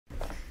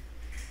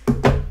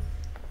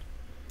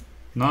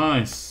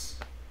Nice.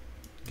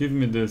 Give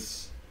me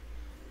this.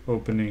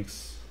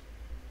 Openings.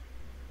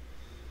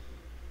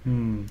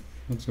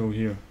 Let's go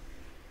here.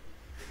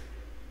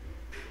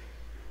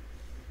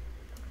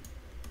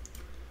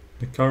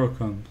 The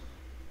Caracan.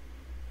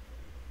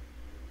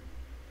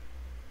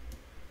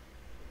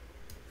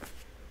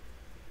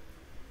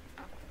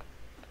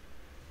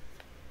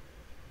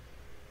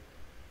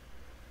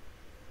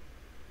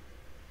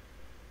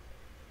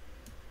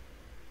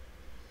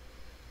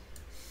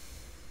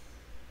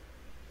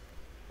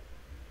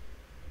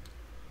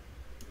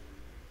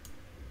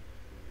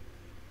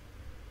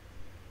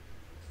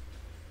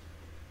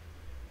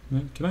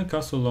 Can I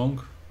castle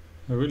long?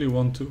 I really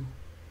want to.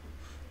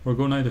 Or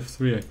go knight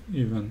f3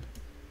 even.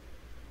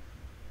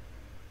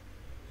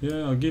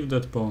 Yeah, I'll give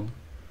that pawn.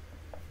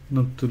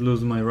 Not to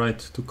lose my right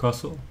to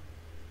castle.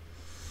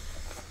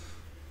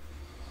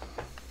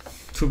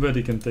 Too bad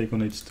he can take on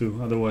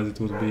h2, otherwise it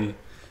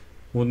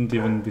wouldn't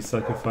even be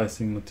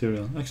sacrificing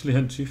material. Actually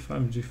had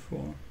g5,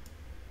 g4.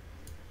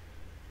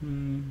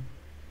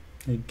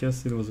 I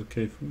guess it was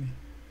okay for me.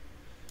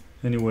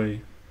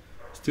 Anyway,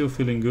 still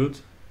feeling good.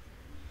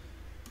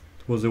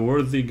 It was a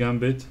worthy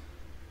gambit.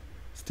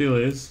 Still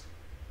is.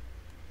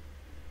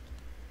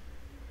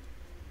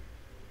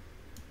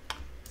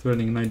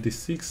 Threatening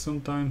 96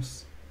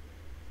 sometimes.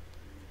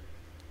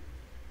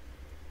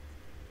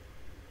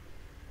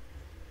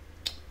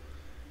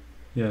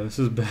 Yeah, this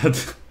is bad.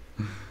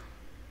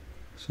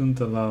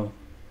 Shouldn't allow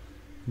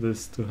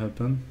this to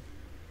happen.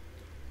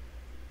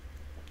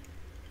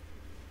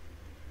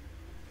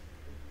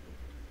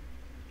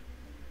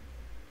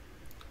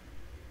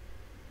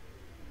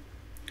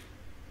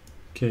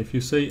 Okay, if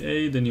you say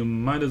A, then you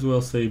might as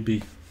well say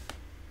B.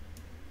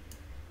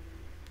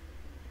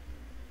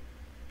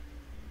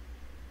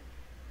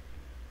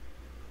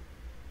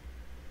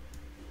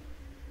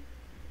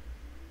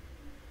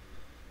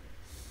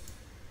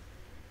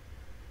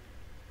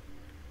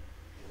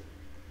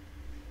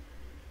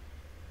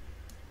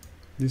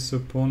 This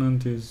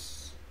opponent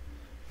is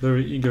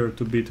very eager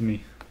to beat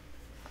me.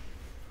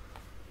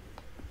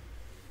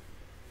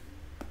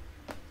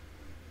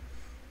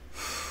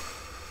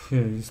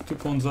 Yeah, he's 2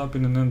 pawns up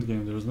in an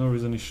endgame. There's no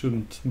reason he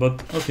shouldn't.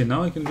 But okay,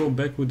 now I can go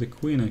back with the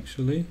queen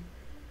actually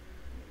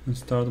and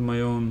start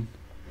my own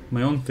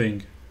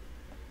thing.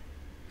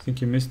 I think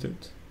he missed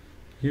it.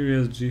 Here he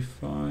has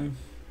g5,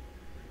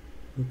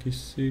 rook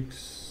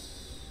e6.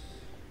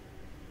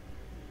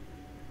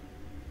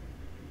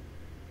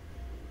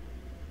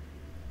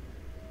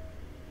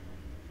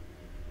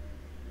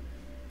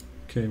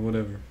 Okay,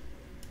 whatever.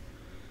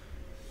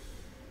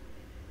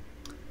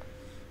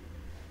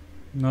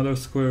 Another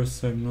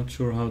squares, I'm not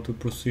sure how to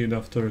proceed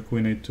after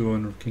queen a2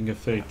 and king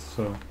f8,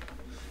 so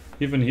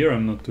even here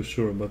I'm not too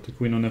sure, but the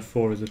queen on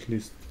f4 is at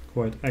least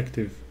quite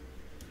active,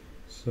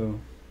 so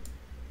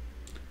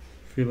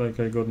I feel like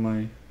I got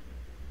my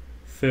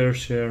fair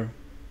share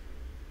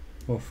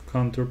of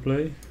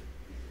counterplay.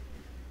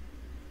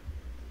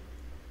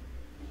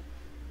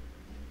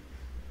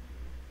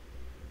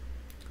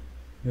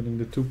 Getting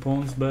the 2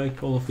 pawns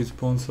back. All of his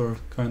pawns are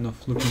kind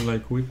of looking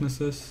like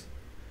weaknesses.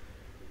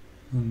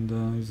 And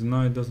his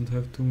knight doesn't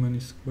have too many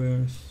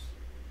squares.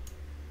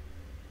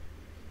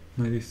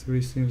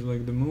 93 seems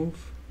like the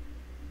move.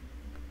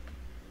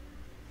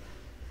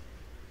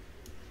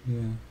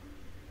 Yeah.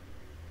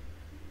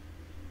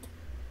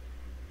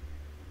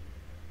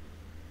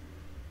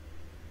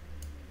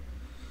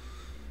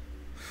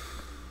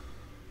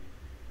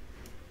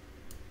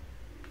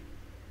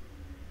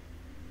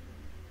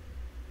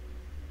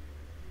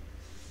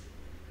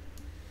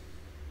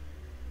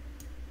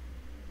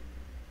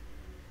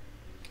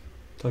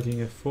 Attacking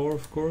f4,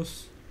 of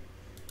course.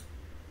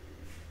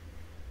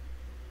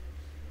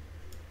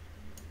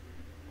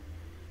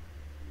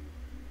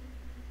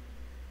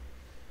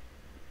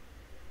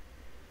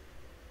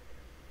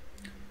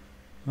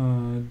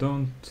 I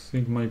don't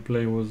think my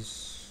play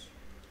was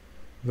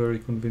very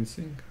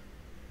convincing.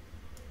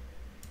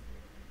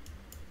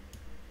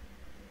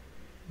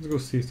 Let's go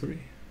c3.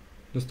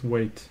 Just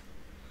wait.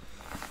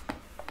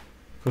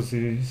 Because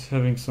he's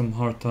having some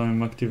hard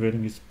time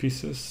activating his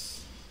pieces.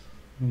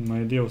 And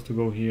my idea was to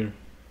go here.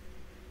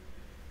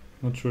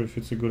 Not sure if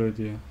it's a good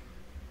idea.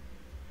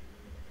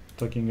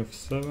 Attacking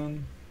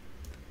f7.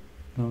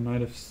 Now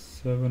knight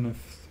f7,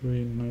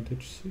 f3, knight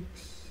h6.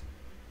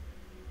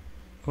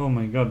 Oh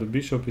my god, the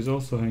bishop is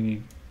also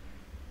hanging.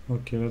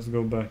 Okay, let's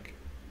go back.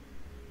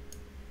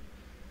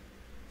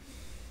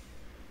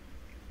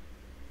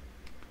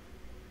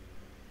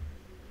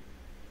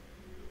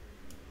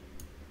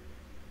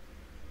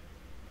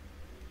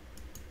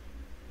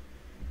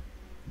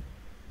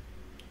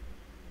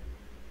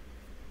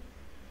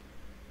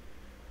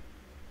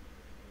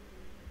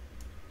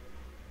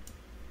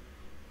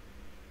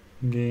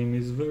 Game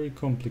is very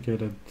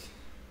complicated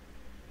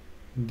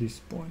at this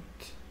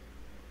point.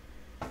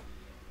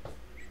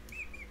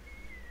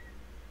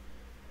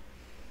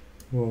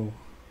 Whoa.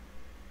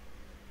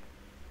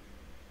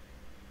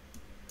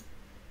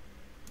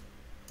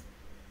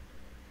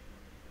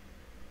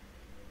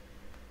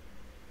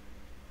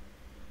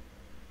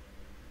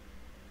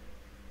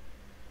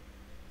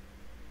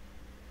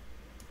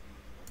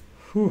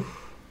 Whew.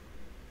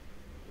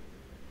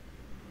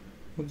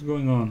 What's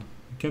going on?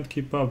 I can't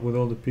keep up with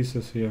all the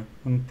pieces here.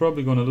 I'm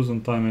probably gonna lose on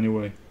time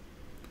anyway.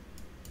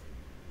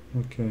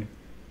 Okay.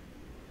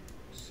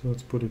 So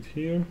let's put it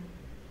here.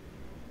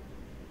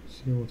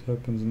 See what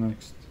happens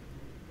next.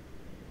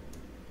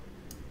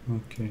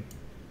 Okay.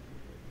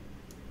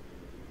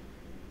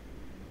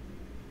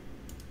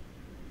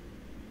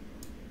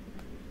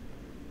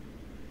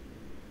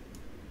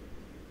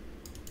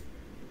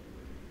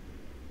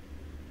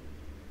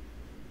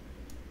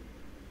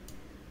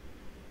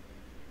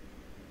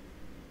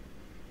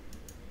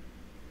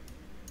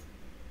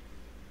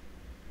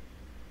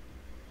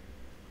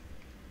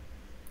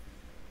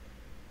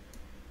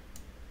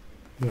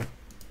 Yeah.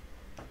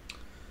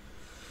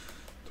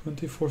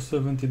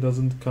 2470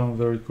 doesn't come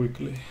very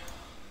quickly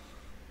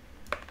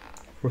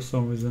for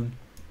some reason.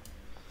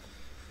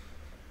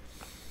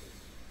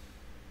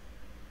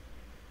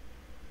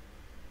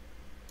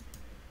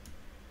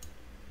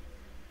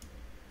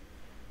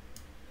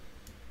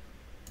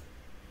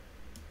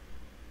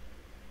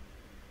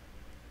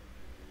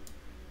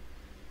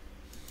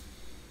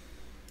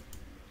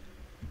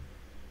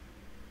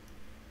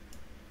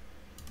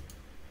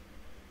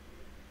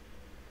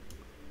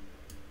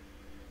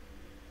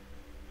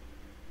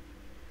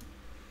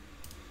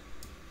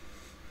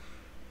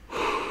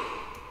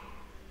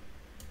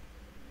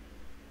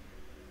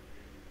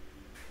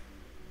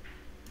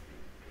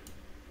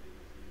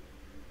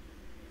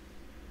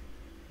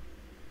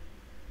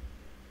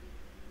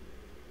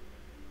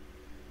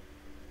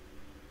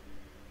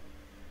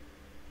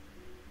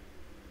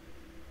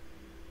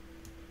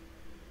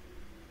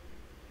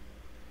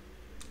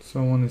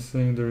 Someone is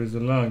saying there is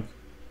a lag.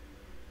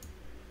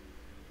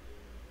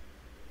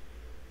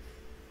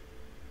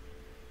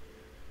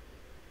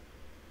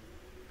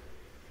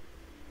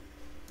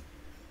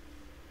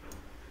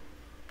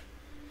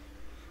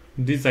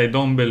 This I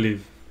don't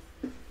believe.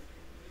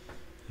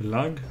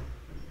 Lag?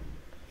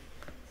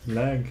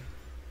 Lag?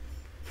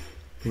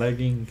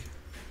 Lagging?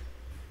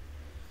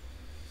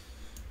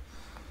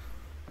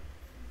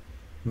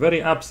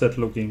 Very upset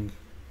looking.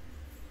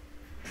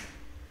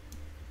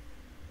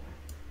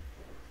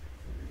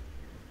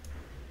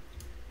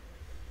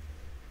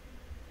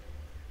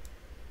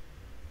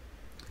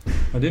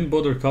 I didn't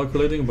bother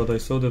calculating, but I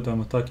saw that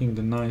I'm attacking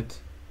the knight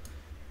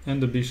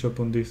and the bishop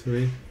on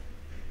d3.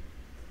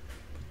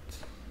 But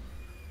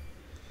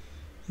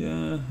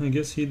yeah, I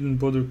guess he didn't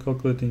bother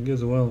calculating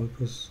as well,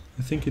 because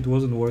I think it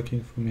wasn't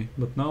working for me.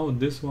 But now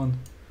this one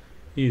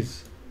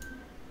is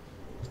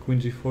queen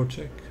g4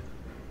 check.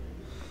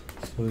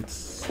 So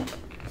it's,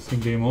 I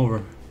think, game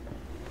over.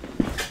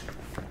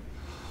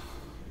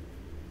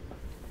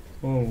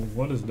 Oh,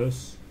 what is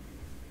this?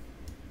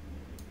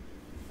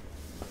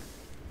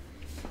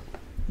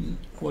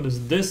 What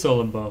is this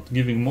all about?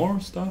 Giving more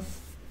stuff?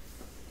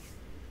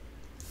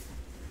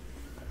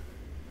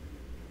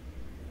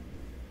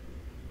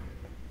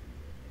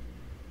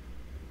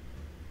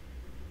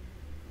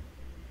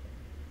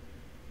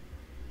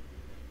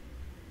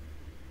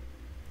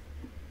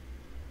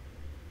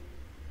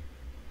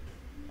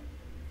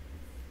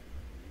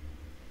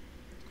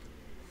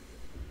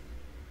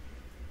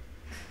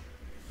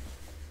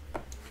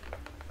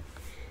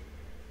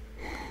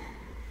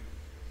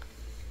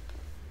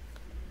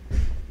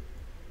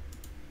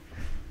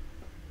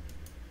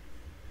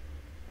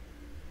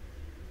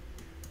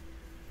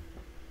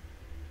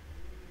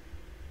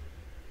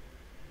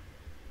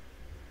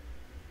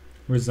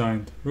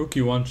 Resigned. Rook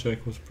e1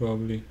 check was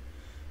probably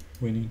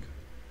winning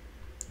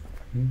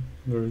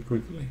very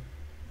quickly.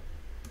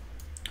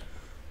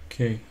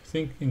 Okay, I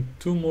think in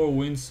 2 more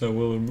wins I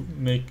will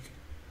make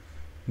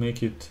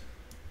it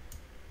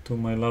to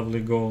my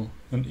lovely goal.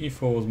 And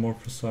e4 was more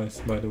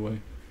precise, by the way.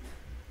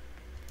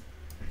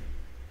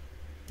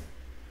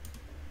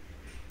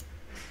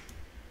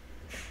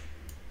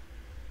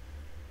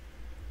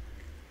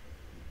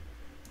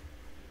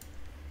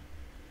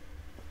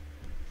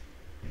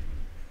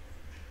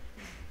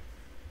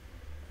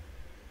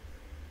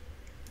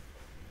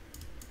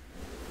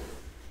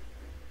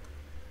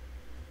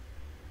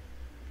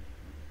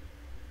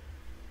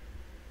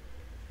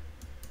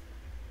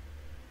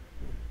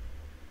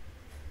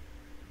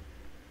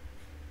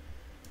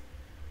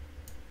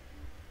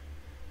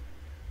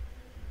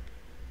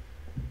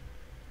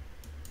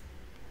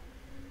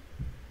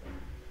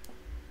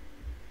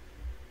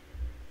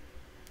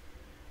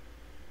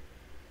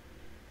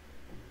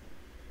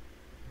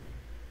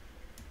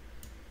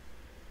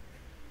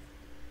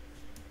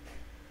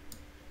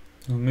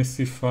 I'll miss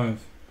c5.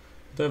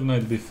 But I have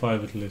knight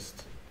b5 at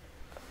least.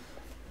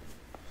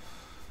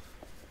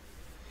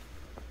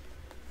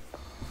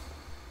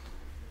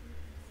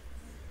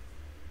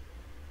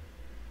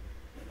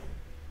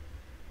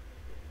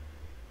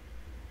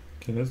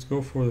 Okay, let's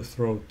go for the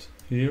throat.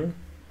 Here,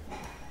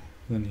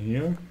 then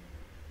here,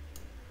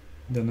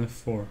 then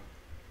f4.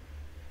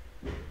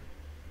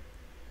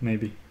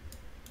 Maybe.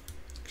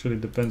 Actually,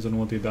 it depends on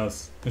what he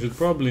does. I should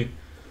probably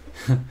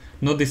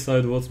not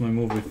decide what's my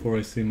move before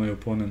I see my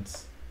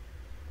opponent's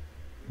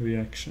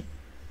reaction.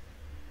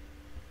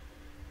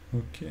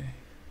 Okay.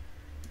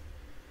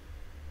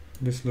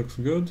 This looks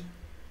good.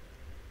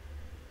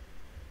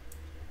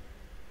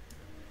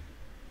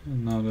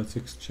 And now let's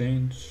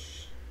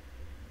exchange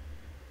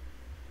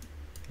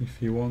if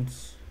he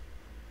wants.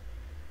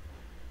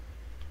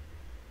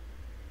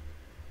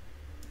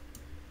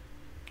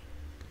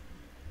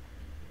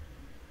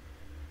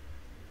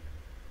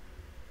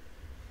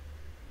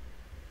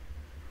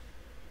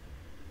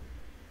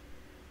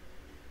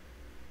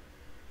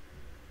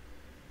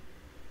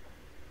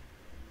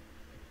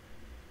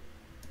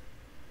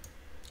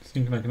 I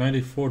think like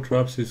 94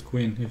 traps his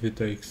queen if he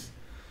takes,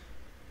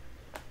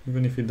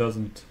 even if he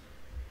doesn't.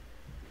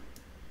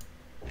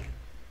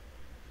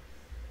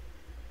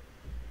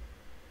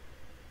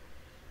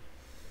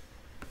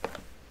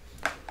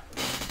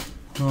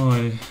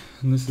 Oh,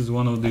 this is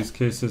one of these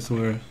cases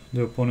where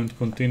the opponent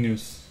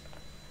continues.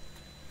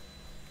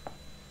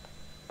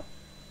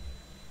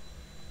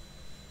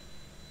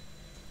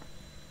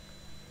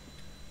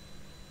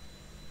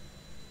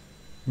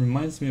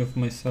 Reminds me of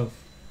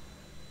myself.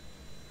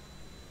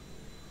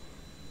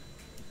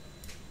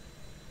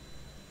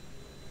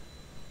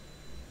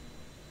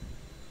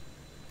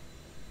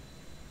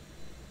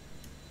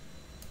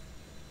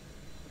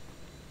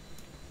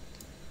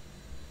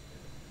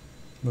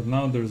 But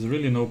now there's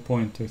really no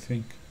point, I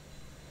think.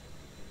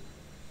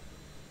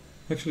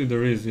 Actually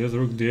there is, he has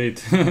rook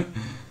d8.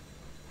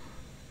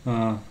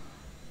 Come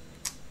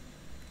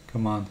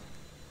on.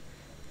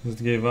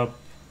 Just gave up.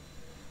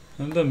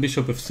 And then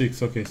bishop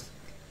f6, okay.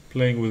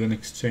 Playing with an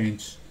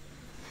exchange.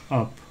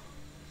 Up.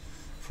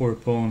 For a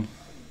pawn.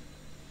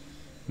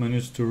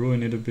 Managed to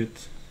ruin it a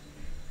bit.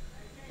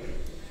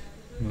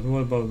 But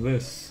what about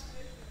this?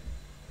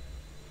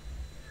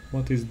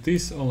 What is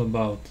this all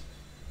about?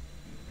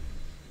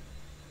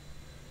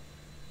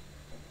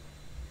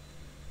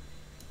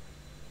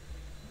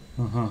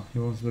 He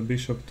wants the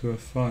bishop to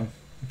f5.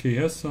 Okay, he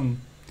has some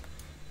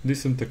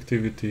decent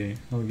activity,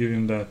 I'll give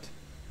him that.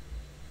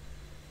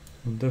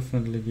 I'll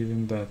definitely give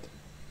him that.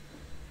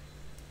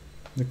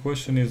 The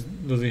question is,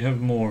 does he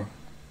have more?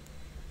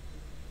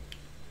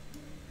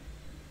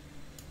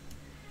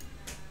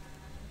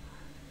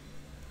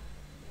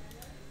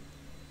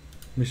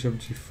 Bishop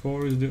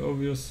g4 is the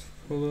obvious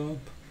follow-up.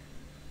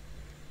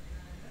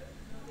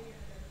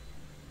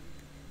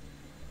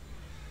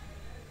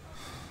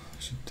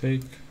 Should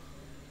take.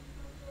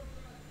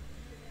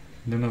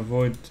 Then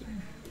avoid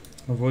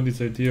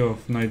this idea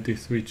of knight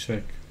d3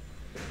 check.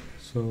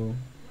 So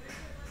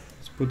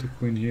let's put the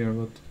queen here,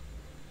 but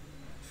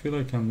I feel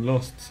like I'm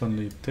lost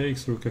suddenly. It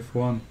takes rook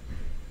f1.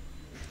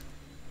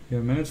 Yeah,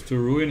 I managed to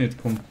ruin it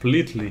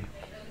completely.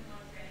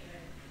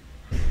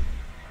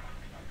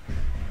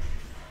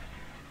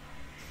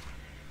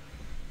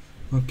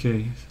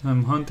 Okay,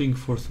 I'm hunting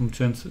for some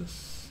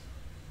chances.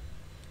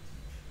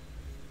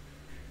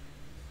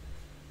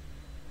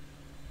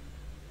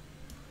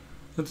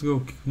 Let's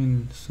go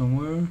queen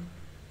somewhere.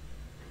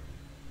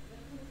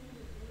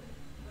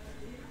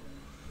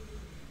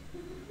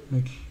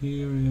 Like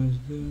here, yes,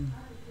 there.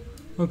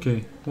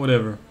 Okay,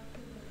 whatever.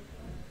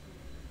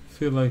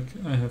 Feel like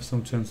I have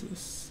some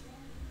chances.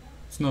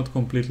 It's not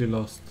completely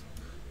lost.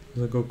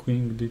 I go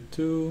queen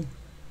d2.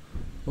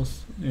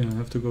 Also, yeah, I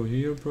have to go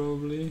here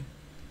probably.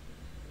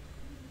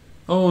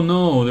 Oh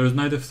no, there's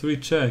knight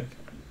f3 check.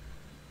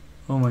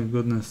 Oh my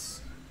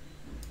goodness.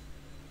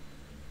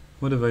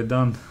 What have I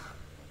done?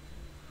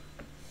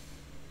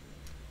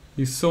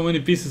 He's so many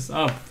pieces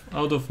up,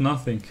 out of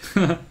nothing.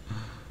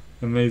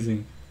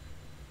 Amazing.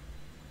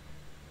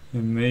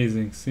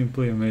 Amazing,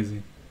 simply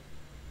amazing.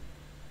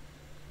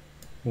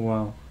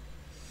 Wow.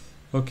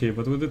 Okay,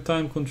 but with the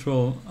time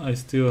control, I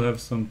still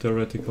have some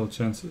theoretical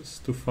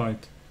chances to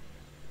fight.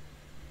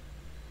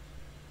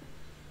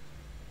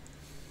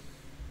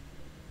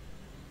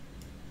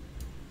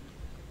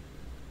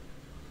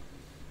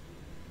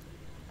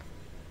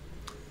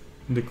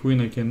 The queen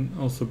I can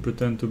also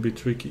pretend to be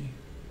tricky.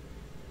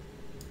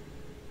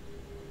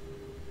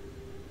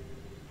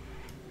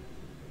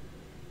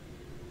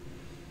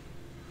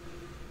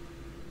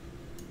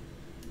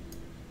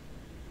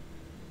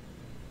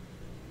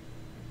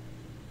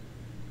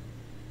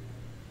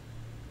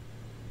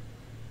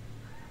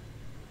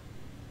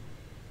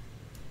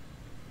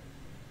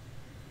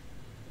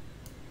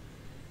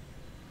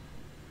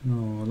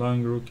 No,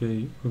 allowing rook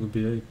a rook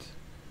b8.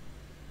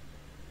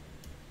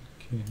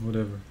 Okay,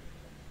 whatever.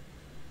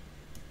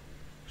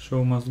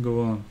 Show must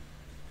go on.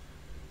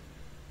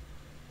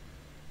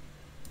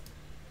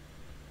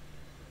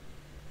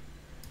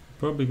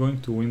 Probably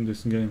going to win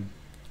this game,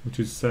 which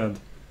is sad.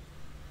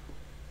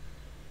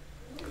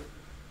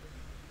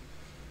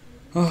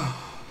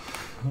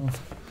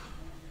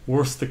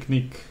 Worst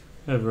technique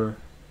ever.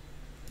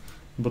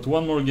 But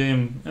one more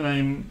game and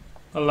I'm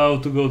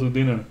allowed to go to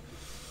dinner,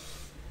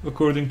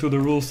 according to the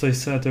rules I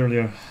set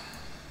earlier.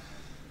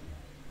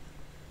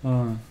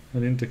 I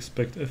didn't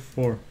expect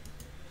f4.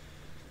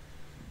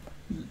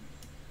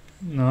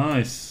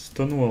 Nice,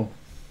 Stonewall.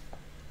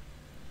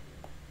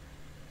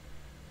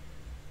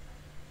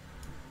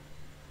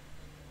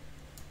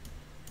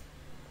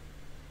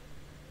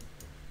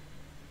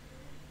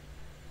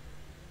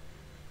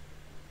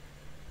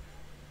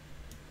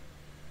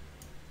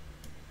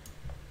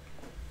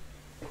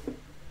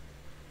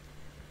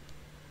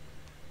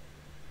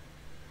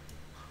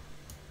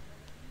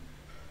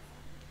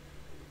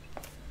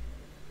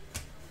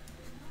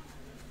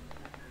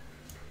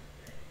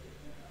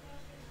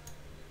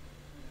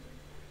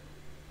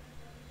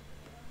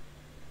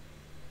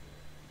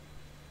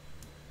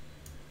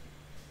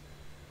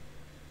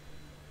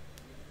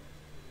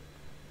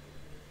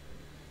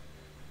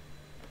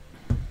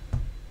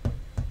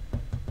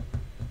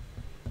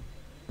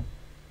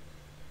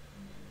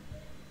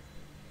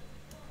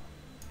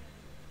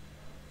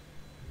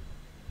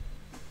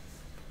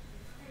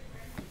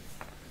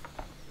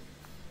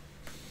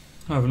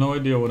 I have no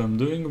idea what I'm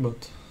doing,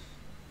 but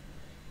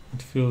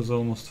it feels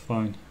almost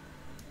fine.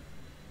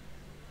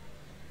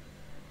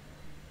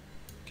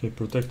 Okay,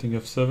 protecting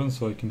f7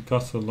 so I can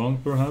castle long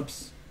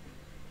perhaps.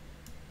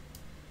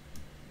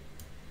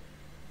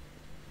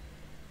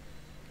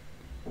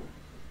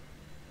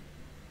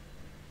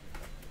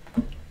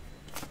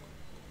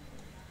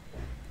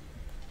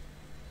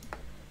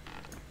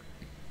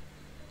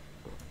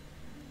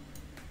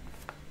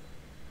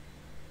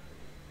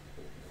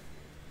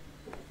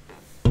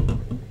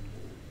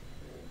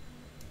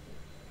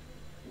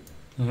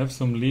 I have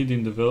some lead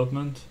in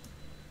development.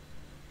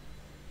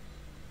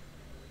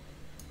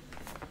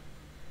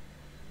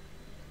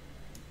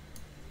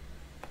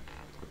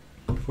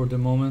 For the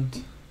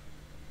moment.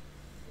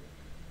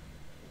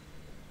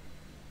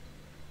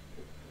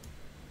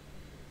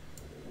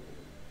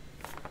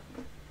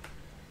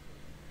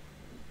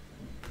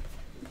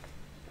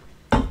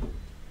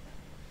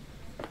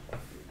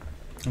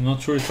 I'm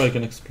not sure if I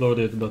can explode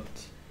it, but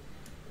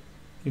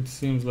it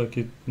seems like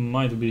it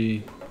might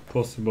be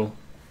possible,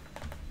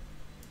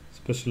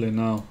 especially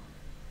now.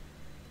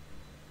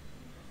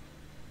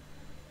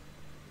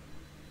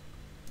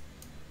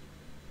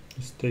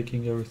 Just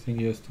taking everything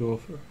he has to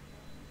offer.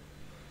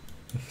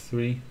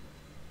 f3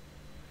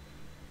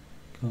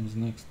 comes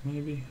next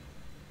maybe.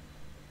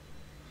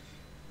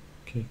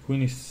 Okay,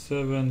 queen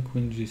e7,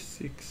 queen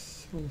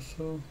g6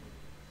 also.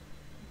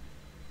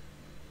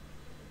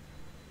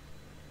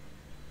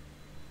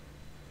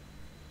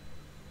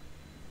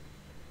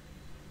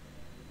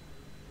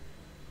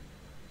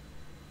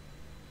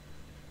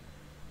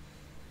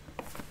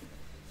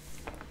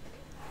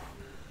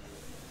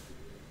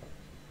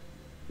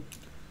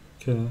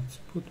 Okay, let's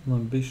put my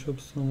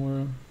bishop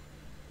somewhere.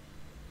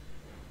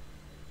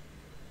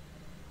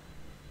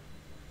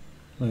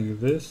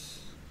 Like this.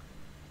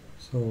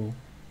 So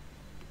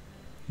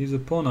he's a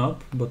pawn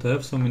up, but I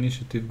have some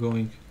initiative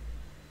going,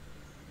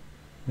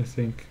 I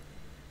think.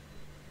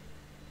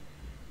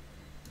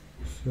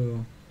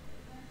 So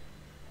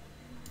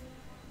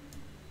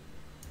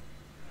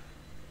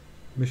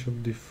bishop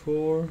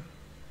d4.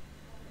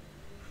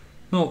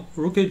 No,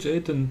 rook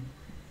h8 and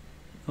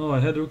oh, I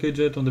had rook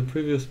h8 on the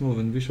previous move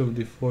and bishop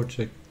d4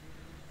 check.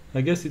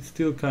 I guess it's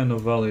still kind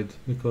of valid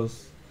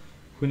because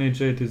queen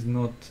h8 is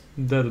not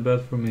that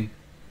bad for me.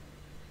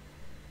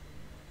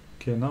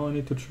 Okay, now I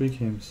need to trick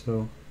him,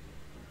 so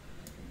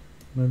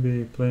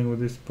maybe playing with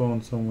this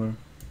pawn somewhere.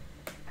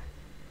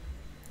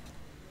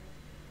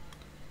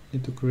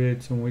 Need to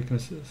create some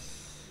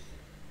weaknesses,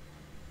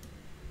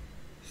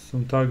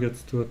 some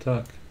targets to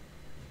attack.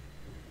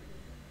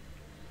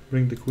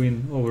 Bring the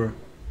queen over.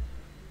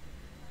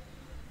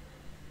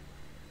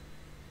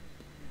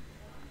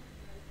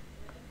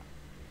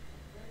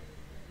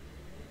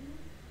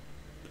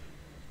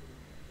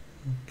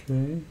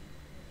 Okay.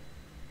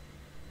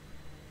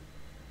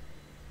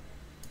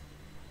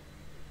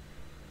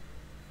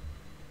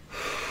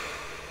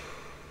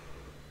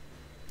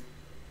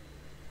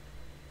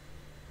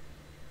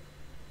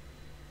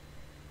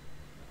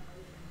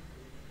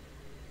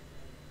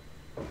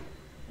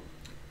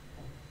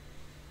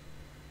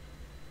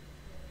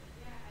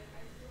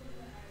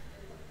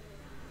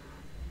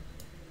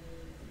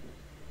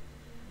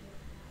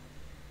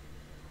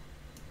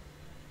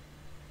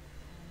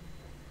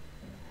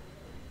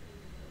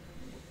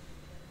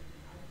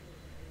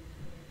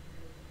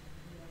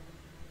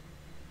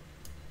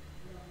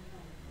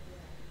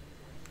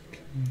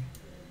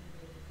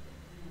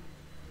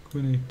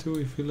 Queen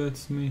a2 if he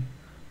lets me.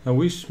 I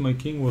wish my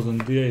king was on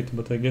d8,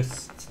 but I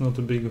guess it's not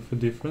a big of a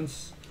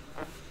difference.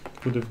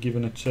 Could have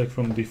given a check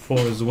from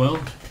d4 as well.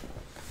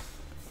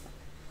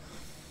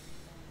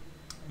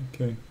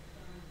 Okay.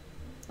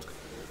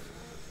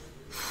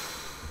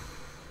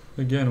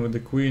 Again with the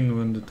queen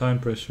when the time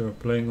pressure,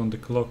 playing on the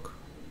clock.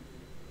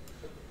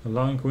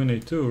 Allowing queen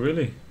a2,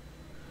 really?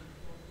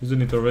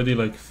 Isn't it already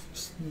like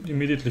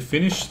immediately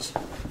finished?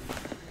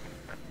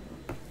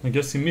 I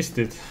guess he missed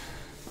it.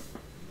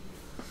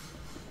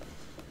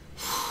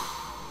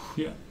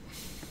 Yeah.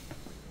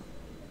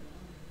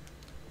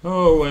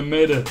 Oh, I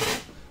made it.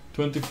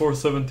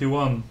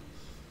 2471.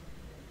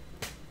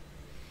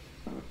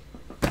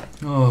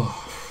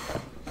 Oh,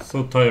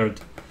 so tired.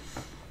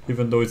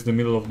 Even though it's the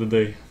middle of the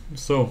day.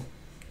 So,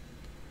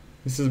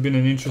 this has been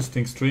an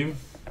interesting stream.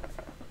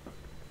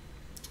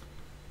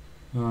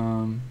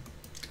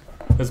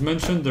 As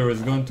mentioned, there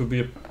is going to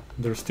be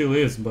there still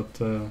is, but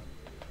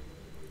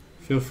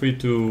feel free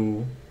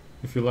to,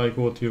 if you like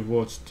what you've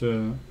watched,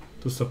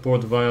 to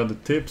support via the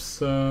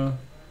tips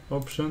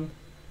option,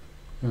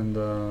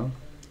 and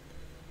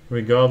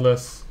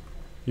regardless,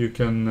 you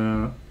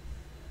can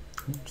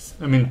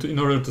in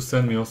order to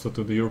send me also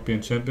to the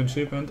European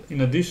Championship. And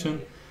in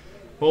addition,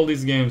 all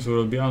these games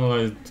will be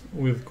analyzed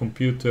with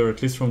computer,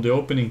 at least from the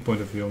opening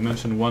point of view. I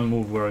mentioned one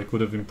move where I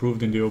could have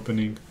improved in the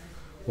opening,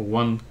 or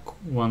one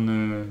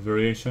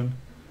variation,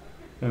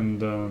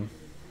 and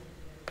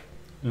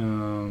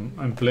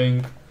I'm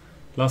playing.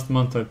 Last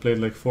month I played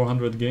like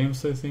 400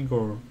 games, I think,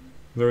 or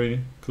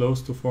very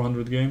close to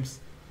 400 games,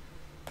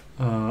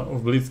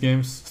 of Blitz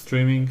games,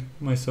 streaming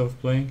myself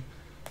playing,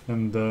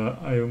 and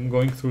I am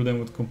going through them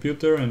with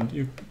computer,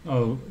 and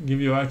I'll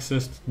give you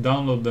access to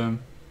download them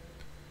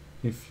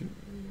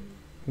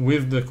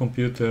with the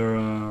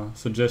computer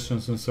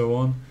suggestions and so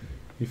on,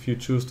 if you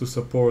choose to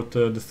support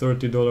the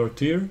 $30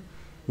 tier,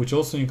 which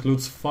also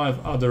includes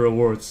 5 other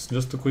awards.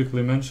 Just to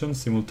quickly mention: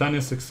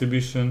 simultaneous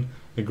exhibition,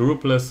 a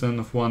group lesson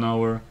of 1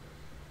 hour,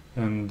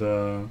 and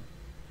a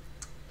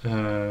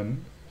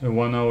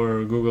 1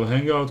 hour Google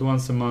Hangout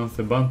once a month,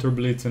 a banter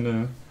blitz,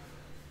 and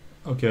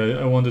okay,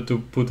 I wanted to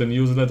put a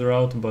newsletter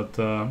out, but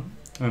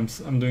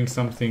I'm doing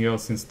something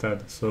else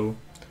instead. So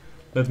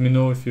let me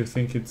know if you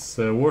think it's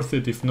worth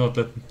it. If not,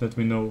 let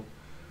me know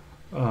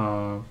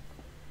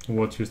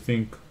what you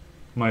think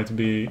might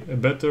be a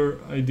better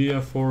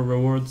idea for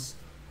rewards.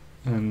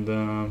 And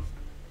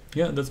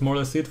yeah, that's more or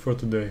less it for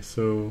today.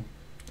 So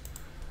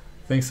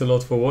thanks a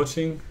lot for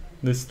watching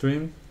this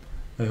stream.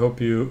 I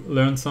hope you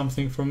learned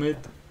something from it,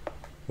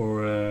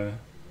 or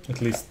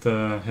at least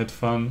had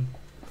fun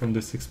from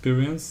this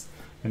experience.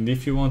 And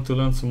if you want to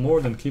learn some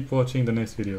more, then keep watching the next video.